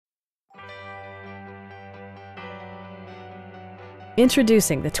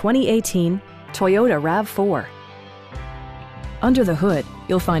Introducing the 2018 Toyota RAV4. Under the hood,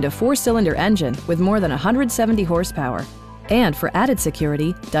 you'll find a 4-cylinder engine with more than 170 horsepower. And for added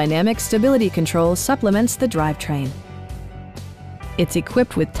security, dynamic stability control supplements the drivetrain. It's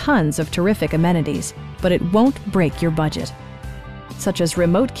equipped with tons of terrific amenities, but it won't break your budget. Such as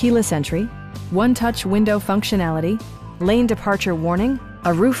remote keyless entry, one-touch window functionality, lane departure warning,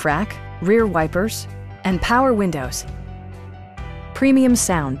 a roof rack, rear wipers, and power windows. Premium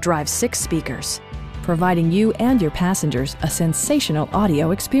sound drives 6 speakers, providing you and your passengers a sensational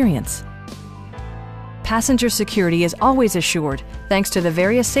audio experience. Passenger security is always assured thanks to the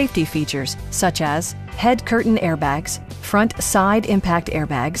various safety features such as head curtain airbags, front side impact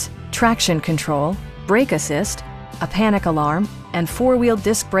airbags, traction control, brake assist, a panic alarm, and 4-wheel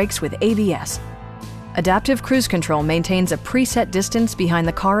disc brakes with ABS. Adaptive Cruise Control maintains a preset distance behind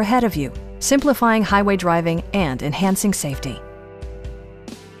the car ahead of you, simplifying highway driving and enhancing safety.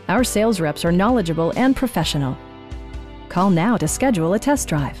 Our sales reps are knowledgeable and professional. Call now to schedule a test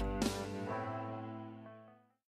drive.